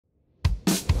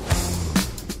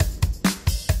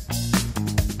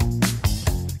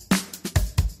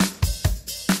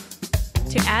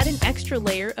an extra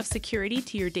layer of security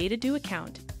to your Dataddo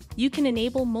account, you can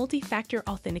enable multi-factor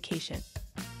authentication.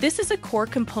 This is a core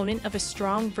component of a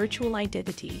strong virtual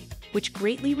identity, which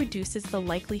greatly reduces the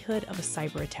likelihood of a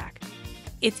cyber attack.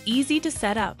 It's easy to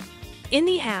set up. In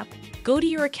the app, go to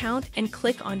your account and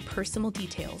click on Personal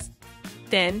Details.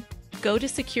 Then, go to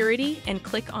Security and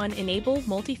click on Enable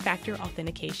Multi-Factor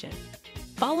Authentication.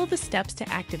 Follow the steps to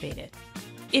activate it.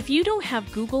 If you don't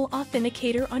have Google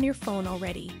Authenticator on your phone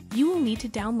already, you will need to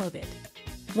download it.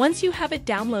 Once you have it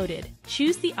downloaded,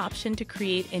 choose the option to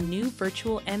create a new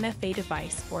virtual MFA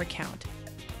device or account.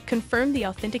 Confirm the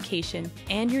authentication,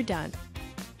 and you're done.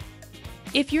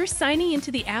 If you're signing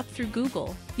into the app through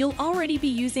Google, you'll already be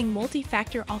using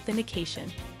multi-factor authentication.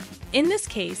 In this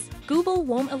case, Google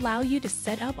won't allow you to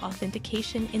set up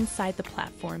authentication inside the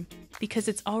platform because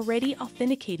it's already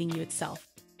authenticating you itself.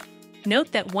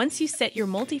 Note that once you set your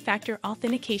multi-factor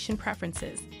authentication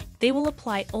preferences, they will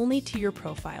apply only to your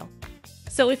profile.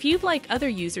 So if you'd like other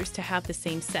users to have the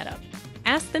same setup,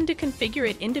 ask them to configure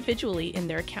it individually in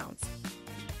their accounts.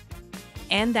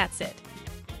 And that's it.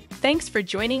 Thanks for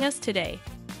joining us today.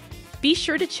 Be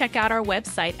sure to check out our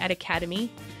website at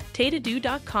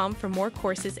academy.dataddo.com for more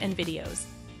courses and videos.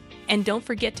 And don't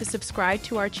forget to subscribe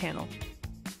to our channel.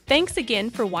 Thanks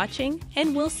again for watching,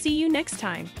 and we'll see you next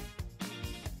time.